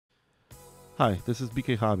Hi, this is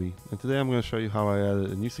BK Hobby, and today I'm going to show you how I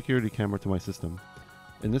added a new security camera to my system.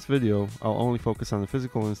 In this video, I'll only focus on the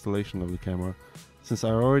physical installation of the camera, since I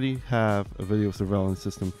already have a video surveillance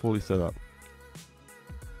system fully set up.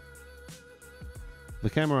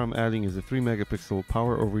 The camera I'm adding is a 3 megapixel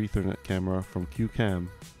power over Ethernet camera from QCAM,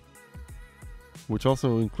 which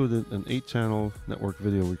also included an 8-channel network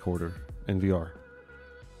video recorder, NVR.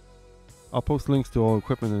 I'll post links to all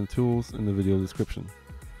equipment and tools in the video description.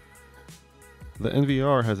 The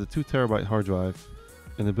NVR has a 2 TB hard drive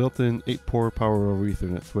and a built-in 8-port power over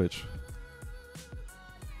Ethernet switch.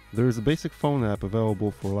 There is a basic phone app available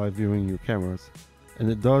for live viewing your cameras, and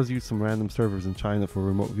it does use some random servers in China for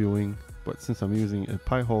remote viewing, but since I'm using a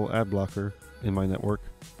Pi-hole ad blocker in my network,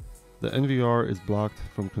 the NVR is blocked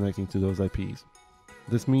from connecting to those IPs.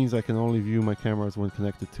 This means I can only view my cameras when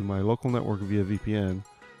connected to my local network via VPN,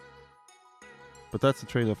 but that's a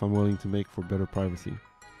trade-off I'm willing to make for better privacy.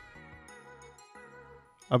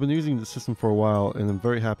 I've been using the system for a while and I'm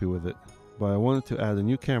very happy with it, but I wanted to add a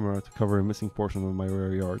new camera to cover a missing portion of my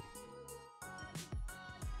rear yard.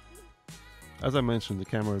 As I mentioned, the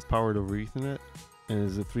camera is powered over Ethernet and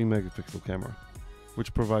is a 3 megapixel camera,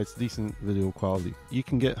 which provides decent video quality. You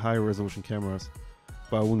can get high resolution cameras,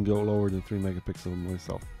 but I wouldn't go lower than 3 megapixel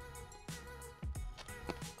myself.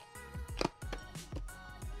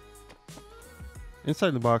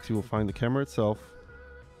 Inside the box you will find the camera itself,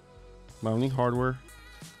 mounting hardware,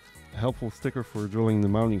 a helpful sticker for drilling the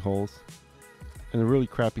mounting holes, and a really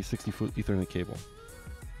crappy 60-foot Ethernet cable.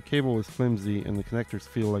 The cable is flimsy and the connectors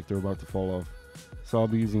feel like they're about to fall off, so I'll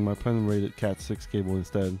be using my Plenum rated CAT6 cable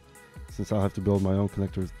instead, since I'll have to build my own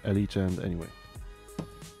connectors at each end anyway.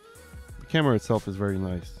 The camera itself is very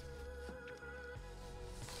nice,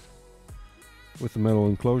 with a metal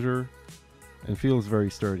enclosure, and feels very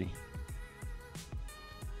sturdy.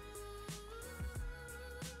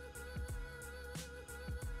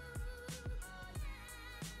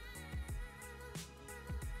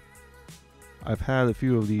 I've had a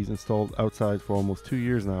few of these installed outside for almost 2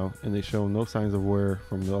 years now, and they show no signs of wear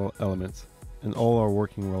from the elements, and all are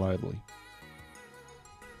working reliably.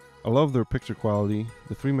 I love their picture quality.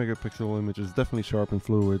 The 3 megapixel image is definitely sharp and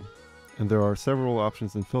fluid, and there are several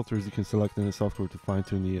options and filters you can select in the software to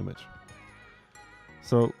fine-tune the image.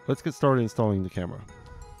 So let's get started installing the camera.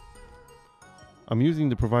 I'm using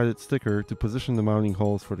the provided sticker to position the mounting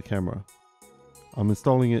holes for the camera. I'm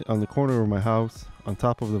installing it on the corner of my house on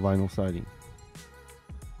top of the vinyl siding.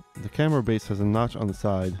 The camera base has a notch on the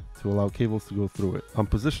side to allow cables to go through it. I'm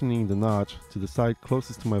positioning the notch to the side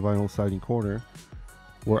closest to my vinyl siding corner,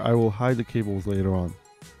 where I will hide the cables later on.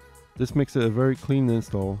 This makes it a very clean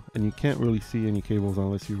install, and you can't really see any cables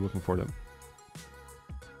unless you're looking for them.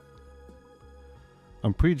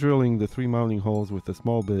 I'm pre-drilling the 3 mounting holes with a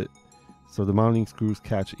small bit so the mounting screws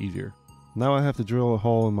catch easier. Now I have to drill a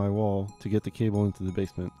hole in my wall to get the cable into the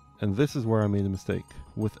basement, and this is where I made a mistake.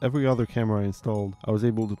 With every other camera I installed, I was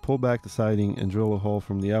able to pull back the siding and drill a hole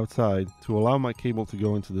from the outside to allow my cable to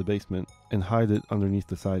go into the basement and hide it underneath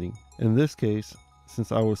the siding. In this case,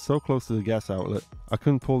 since I was so close to the gas outlet, I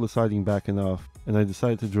couldn't pull the siding back enough, and I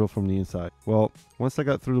decided to drill from the inside. Well, once I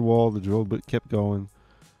got through the wall, the drill bit kept going,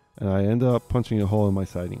 and I ended up punching a hole in my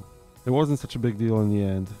siding. It wasn't such a big deal in the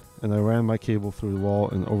end, and I ran my cable through the wall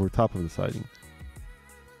and over top of the siding.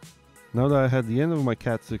 Now that I had the end of my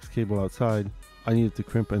CAT6 cable outside, I needed to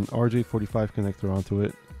crimp an RJ45 connector onto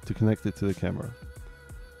it to connect it to the camera.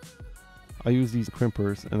 I use these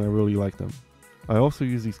crimpers and I really like them. I also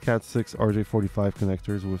use these CAT6 RJ45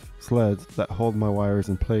 connectors with sleds that hold my wires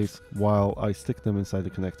in place while I stick them inside the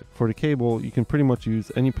connector. For the cable, you can pretty much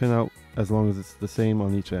use any pinout as long as it's the same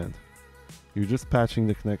on each end. You're just patching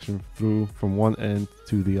the connection through from one end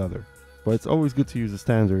to the other. But it's always good to use a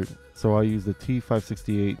standard, so I use the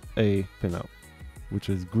T568A pinout, which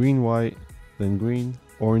is green-white, then green,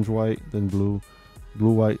 orange-white, then blue,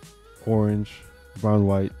 blue-white, orange,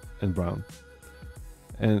 brown-white, and brown.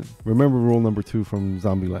 And remember rule number 2 from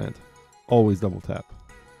Zombieland, always double tap.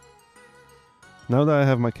 Now that I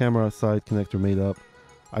have my camera side connector made up,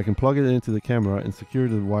 I can plug it into the camera and secure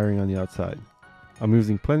the wiring on the outside. I'm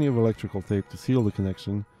using plenty of electrical tape to seal the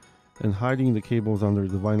connection and hiding the cables under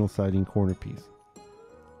the vinyl siding corner piece.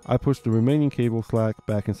 I push the remaining cable slack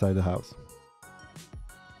back inside the house.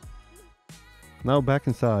 Now back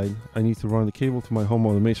inside, I need to run the cable to my home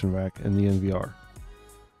automation rack and the NVR.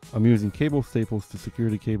 I'm using cable staples to secure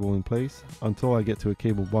the cable in place until I get to a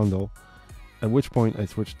cable bundle, at which point I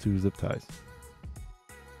switch to zip ties.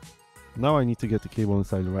 Now I need to get the cable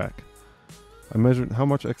inside the rack. I measured how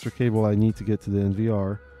much extra cable I need to get to the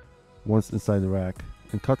NVR once inside the rack,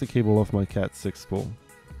 and cut the cable off my CAT6 spool.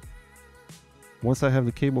 Once I have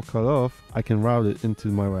the cable cut off, I can route it into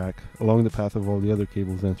my rack along the path of all the other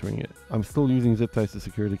cables entering it. I'm still using zip ties to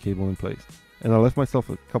secure the cable in place. And I left myself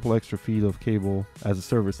a couple extra feet of cable as a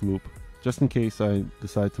service loop, just in case I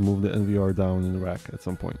decide to move the NVR down in the rack at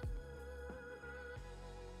some point.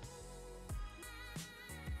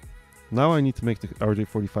 Now I need to make the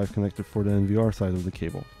RJ45 connector for the NVR side of the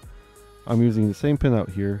cable. I'm using the same pin out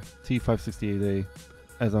here, T568A,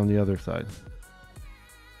 as on the other side.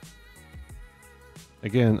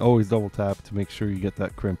 Again, always double tap to make sure you get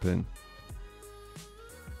that crimp in.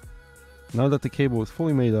 Now that the cable is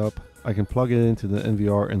fully made up, I can plug it into the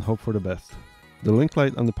NVR and hope for the best. The link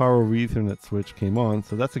light on the power over Ethernet switch came on,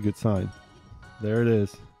 so that's a good sign. There it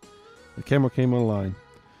is. The camera came online.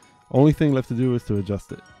 Only thing left to do is to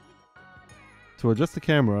adjust it. To adjust the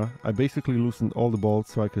camera, I basically loosened all the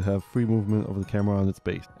bolts so I could have free movement of the camera on its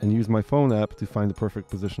base, and use my phone app to find the perfect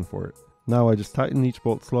position for it. Now I just tighten each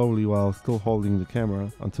bolt slowly while still holding the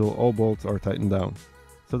camera until all bolts are tightened down.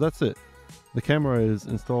 So that's it. The camera is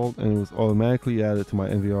installed and it was automatically added to my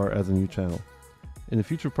NVR as a new channel. In a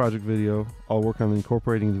future project video, I'll work on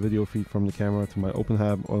incorporating the video feed from the camera to my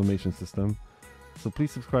openHAB automation system. So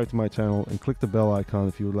please subscribe to my channel and click the bell icon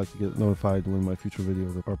if you would like to get notified when my future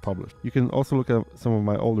videos are published. You can also look at some of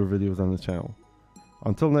my older videos on the channel.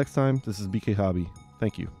 Until next time, this is BK Hobby.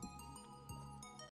 Thank you.